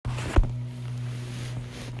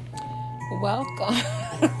Welcome.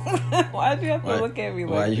 Why'd you have to look at me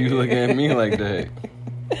like that? Why you looking at me like that?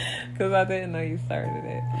 Because I didn't know you started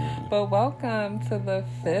it. But welcome to the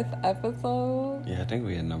 5th episode. Yeah, I think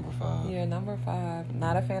we had number 5. Yeah, number 5.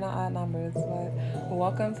 Not a fan of odd numbers, but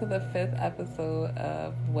welcome to the 5th episode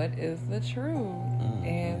of What is the Truth? Mm-hmm.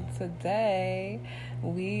 And today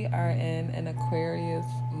we are in an Aquarius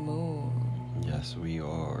moon. Yes, we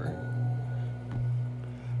are.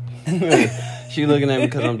 She looking at me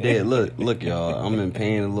because I'm dead. Look, y'all. I'm in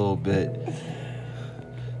pain a little bit.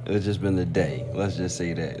 It's just been a day. Let's just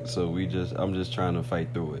say that. So I'm just trying to fight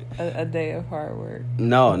through it. A day of hard work.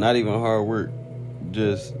 No, not even hard work.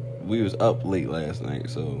 Just we was up late last night,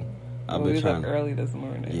 so I've been trying. We was up early this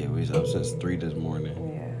morning. Yeah, we was up since 3 this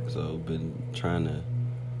morning. Yeah. So been trying to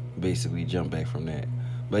basically jump back from that.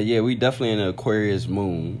 But yeah, we definitely in an Aquarius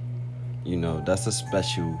moon. You know, that's a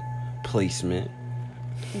special placement.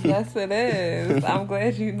 Yes, it is. I'm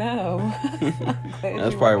glad you know.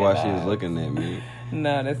 That's probably why she was looking at me.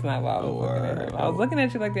 No, that's not why I was looking at her. Right. I was looking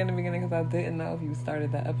at you like that in the beginning because I didn't know if you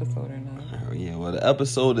started the episode or not. Oh, yeah, well, the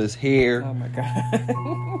episode is here. Oh, my God.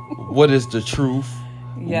 What is the truth?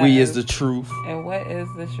 Yes. We is the truth. And what is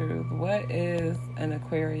the truth? What is an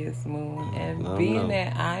Aquarius moon? And being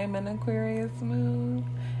that I'm an Aquarius moon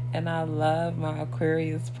and I love my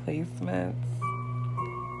Aquarius placements,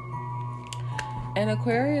 an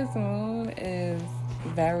Aquarius moon is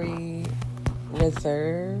very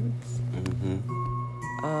reserved. Mm-hmm.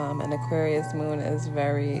 An Aquarius moon is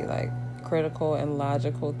very critical and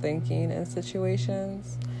logical thinking in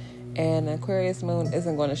situations. And an Aquarius moon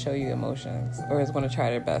isn't going to show you emotions, or is going to try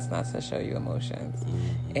their best not to show you emotions.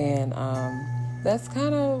 Mm-hmm. And that's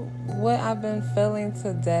kind of what I've been feeling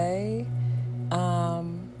today.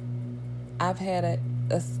 I've had a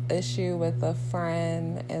issue with a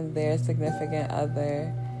friend and their significant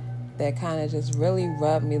other that kind of just really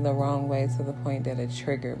rubbed me the wrong way to the point that it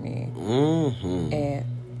triggered me. Mm-hmm.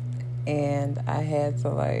 And I had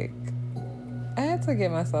to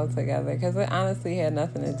get myself together because it honestly had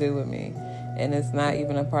nothing to do with me, and it's not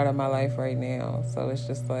even a part of my life right now. So it's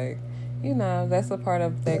just that's a part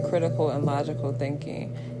of that critical and logical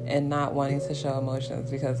thinking and not wanting to show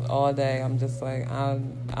emotions, because all day I'm just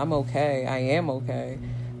I'm okay. I am okay,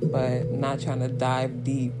 but not trying to dive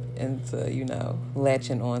deep into,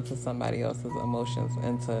 latching on to somebody else's emotions,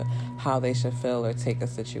 into how they should feel or take a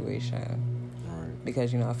situation. Right.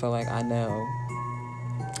 Because, I feel like I know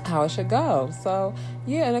how it should go. So,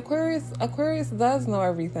 yeah, and Aquarius does know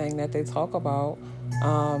everything that they talk about.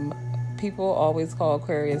 People always call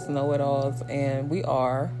Aquarius know-it-alls, and we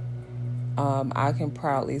are. I can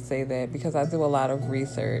proudly say that because I do a lot of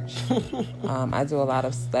research. I do a lot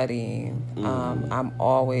of studying. I'm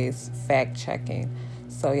always fact-checking.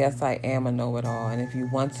 So, yes, I am a know-it-all. And if you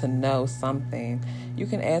want to know something, you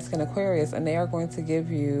can ask an Aquarius, and they are going to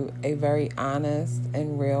give you a very honest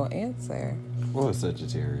and real answer. Or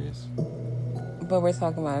Sagittarius. But we're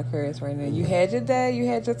talking about Aquarius right now. You had your day, you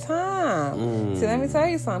had your time. See, let me tell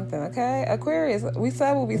you something, okay? Aquarius, we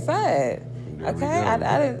said what we said. Okay,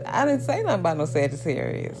 I didn't say nothing about no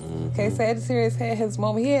Sagittarius. Mm-hmm. Okay, Sagittarius had his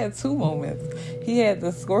moment. He had 2 moments. He had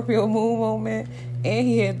the Scorpio moon moment, and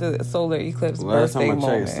he had the solar eclipse birthday moment. Last time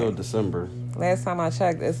I checked, it's still December. Last time I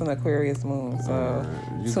checked, it's an Aquarius moon. So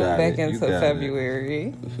tune back into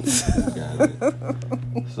February. You got it.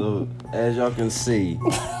 So as y'all can see,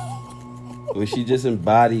 what she just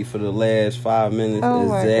embodied for the last 5 minutes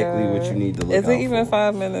exactly what you need to look out for. Is it even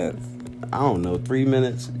 5 minutes? I don't know, 3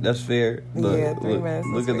 minutes. That's fair. Look, 3 minutes.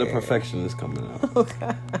 Look at the perfectionist coming out.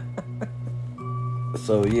 Okay.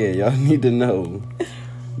 So yeah, y'all need to know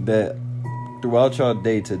that throughout your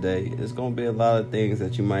day today, it's gonna be a lot of things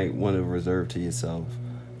that you might want to reserve to yourself,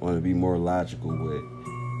 want to be more logical with,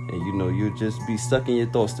 and you'll just be stuck in your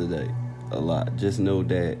thoughts today a lot. Just know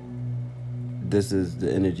that this is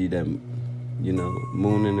the energy that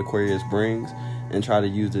Moon and Aquarius brings, and try to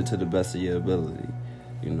use it to the best of your ability.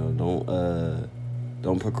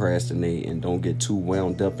 Don't procrastinate, and don't get too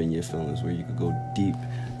wound up in your feelings where you could go deep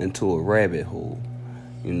into a rabbit hole,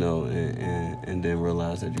 and then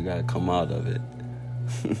realize that you got to come out of it.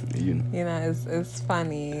 It's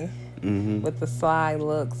funny mm-hmm. with the sly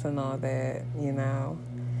looks and all that,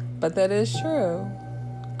 but that is true.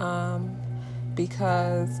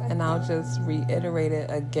 Because, and I'll just reiterate it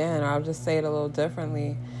again, or I'll just say it a little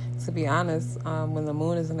differently. To be honest, when the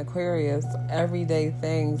moon is in Aquarius, everyday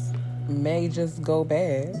things may just go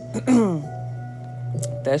bad.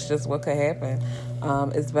 That's just what could happen.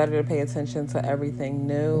 It's better to pay attention to everything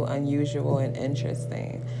new, unusual, and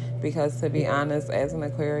interesting. because to be honest, as an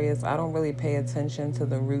Aquarius, I don't really pay attention to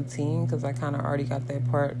the routine because I kind of already got that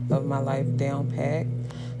part of my life down packed.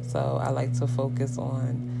 So I like to focus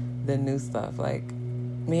on the new stuff. Like,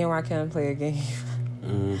 me and Rakim play a game.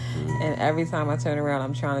 And every time I turn around,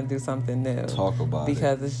 I'm trying to do something new. Talk about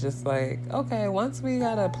because it's just like, okay, once we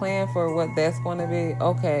got a plan for what that's going to be,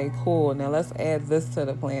 okay, cool. Now let's add this to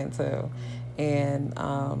the plan too. And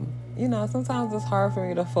sometimes it's hard for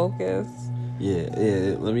me to focus.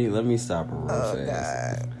 Yeah. Let me stop her real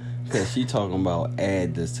fast. Because she talking about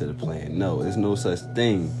add this to the plan. No, there's no such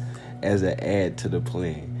thing as an add to the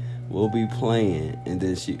plan. We'll be playing, and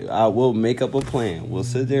then I will make up a plan. We'll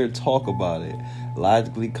sit there and talk about it,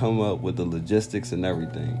 logically come up with the logistics and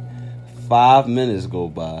everything. 5 minutes go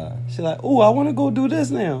by. She's like, "Oh, I want to go do this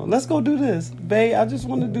now. Let's go do this, babe. I just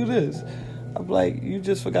want to do this." I'm like, "You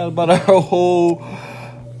just forgot about our whole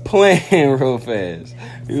plan real fast."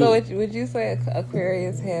 So would you say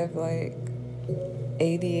Aquarius have like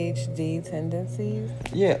ADHD tendencies?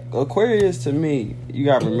 Yeah, Aquarius to me, you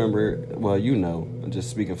gotta remember, well, I'm just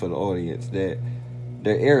speaking for the audience, that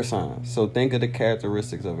they're air signs. So think of the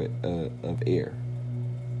characteristics of air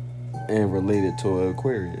and relate it to an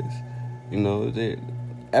Aquarius. They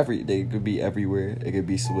could be everywhere. It could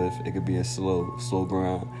be swift. It could be a slow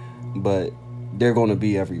ground, but they're gonna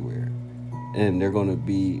be everywhere. And they're gonna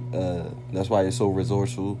be. That's why you're so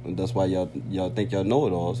resourceful, and that's why y'all think y'all know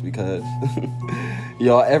it alls, because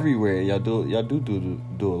y'all everywhere. Y'all do a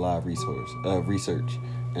lot of research,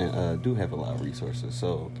 and do have a lot of resources.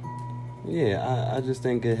 So yeah, I just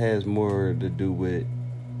think it has more to do with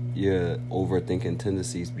your overthinking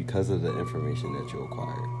tendencies because of the information that you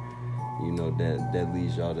acquire. That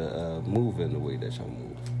leads y'all to move in the way that y'all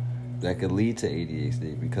move. That could lead to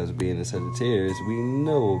ADHD, because being a Sagittarius, we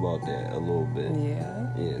know about that a little bit.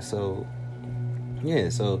 Yeah. So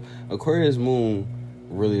Aquarius moon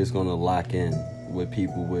really is going to lock in with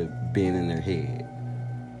people with being in their head.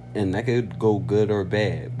 And that could go good or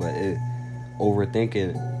bad, but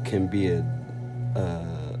overthinking can be a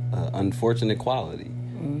unfortunate quality.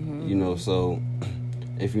 Mm-hmm. So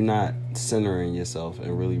if you're not centering yourself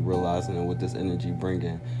and really realizing what this energy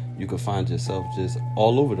bringing, you can find yourself just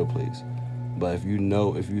all over the place. But if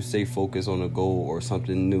you stay focused on a goal or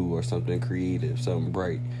something new or something creative, something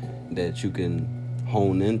bright that you can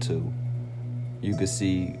hone into, you can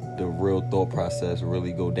see the real thought process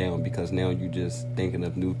really go down, because now you're just thinking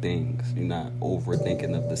of new things. You're not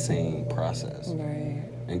overthinking of the same process. Right.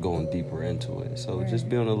 And going deeper into it. So right. Just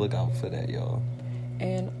be on the lookout for that, y'all.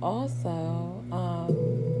 And also,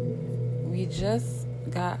 we just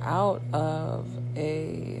got out of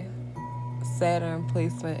a Saturn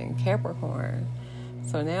placement in Capricorn.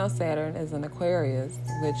 So now Saturn is in Aquarius,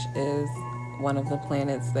 which is one of the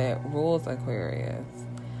planets that rules Aquarius.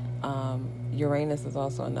 Uranus is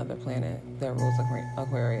also another planet that rules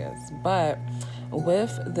Aquarius. But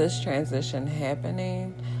with this transition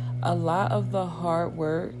happening, a lot of the hard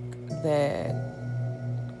work that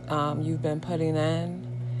you've been putting in,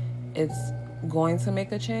 it's going to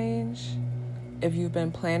make a change. If you've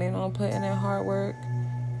been planning on putting in hard work,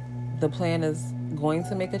 the plan is going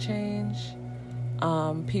to make a change.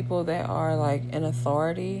 People that are like in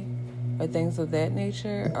authority or things of that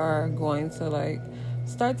nature are going to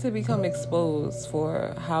start to become exposed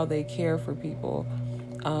for how they care for people.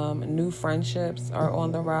 New friendships are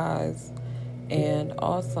on the rise, and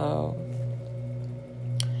also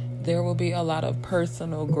there will be a lot of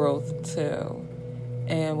personal growth too.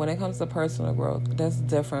 And when it comes to personal growth, that's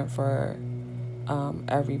different for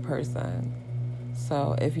every person.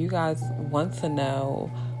 So if you guys want to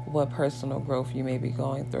know what personal growth you may be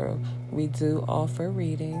going through, we do offer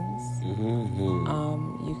readings.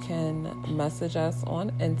 Mm-hmm. You can message us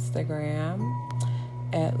on Instagram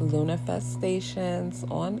at Lunafestations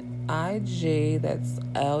on IG. That's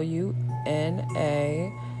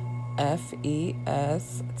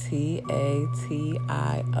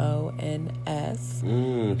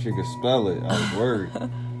LUNAFESTATIONS. She can spell it. I was worried.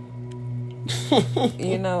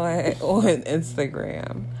 On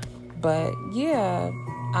Instagram. But yeah,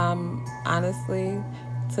 honestly,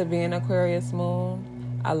 to be an Aquarius moon,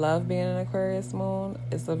 I love being an Aquarius moon.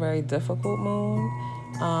 It's a very difficult moon.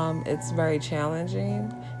 It's very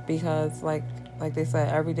challenging because like they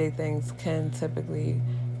said, everyday things can typically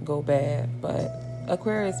go bad, but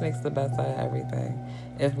Aquarius makes the best out of everything.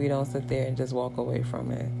 If we don't sit there and just walk away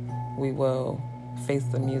from it, we will face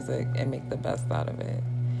the music and make the best out of it.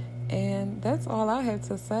 And that's all I have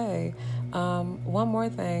to say. One more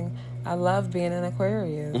thing. I love being an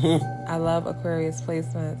Aquarius. I love Aquarius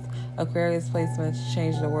placements. Aquarius placements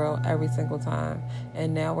change the world every single time.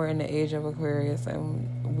 And now we're in the age of Aquarius,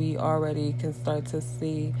 and we already can start to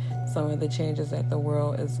see some of the changes that the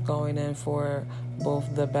world is going in for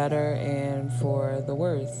both the better and for the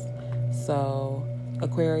worse. So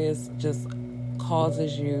Aquarius just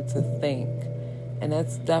causes you to think. And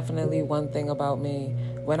that's definitely one thing about me.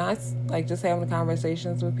 When I just having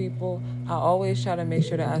conversations with people, I always try to make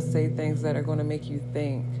sure that I say things that are going to make you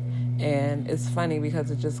think. And it's funny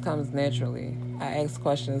because it just comes naturally. I ask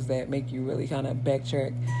questions that make you really kind of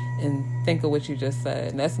backtrack and think of what you just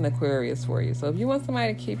said. And that's an Aquarius for you. So if you want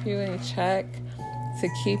somebody to keep you in check, to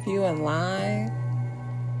keep you in line,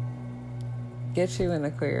 get you an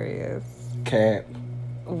Aquarius. Cap.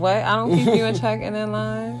 What? I don't keep you in check and in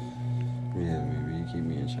line? Yeah, maybe you keep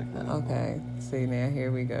me in check. Okay. See, now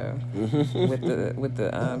here we go with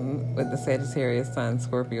the Sagittarius Sun,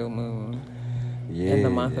 Scorpio Moon in the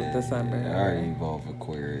month of December. I already evolved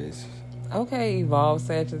Aquarius. Okay, evolve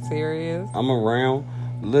Sagittarius. I'm around.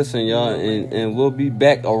 Listen, y'all, and we'll be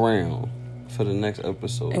back around for the next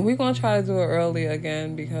episode. And we're gonna try to do it early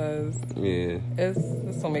again because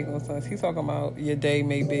this don't make no sense. He's talking about your day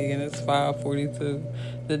may be, and it's 5:42.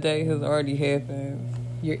 The day has already happened.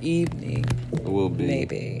 Your evening will be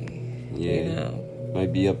maybe. Yeah, you know.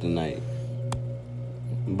 Might be up tonight.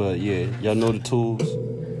 But yeah, y'all know the tools.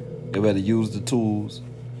 You better use the tools.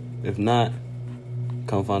 If not,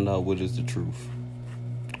 come find out what is the truth.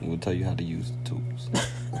 And we'll tell you how to use the tools.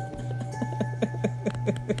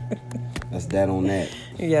 That's that on that.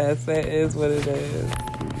 Yes, that is what it is.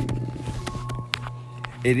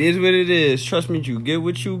 It is what it is. Trust me, you get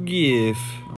what you give.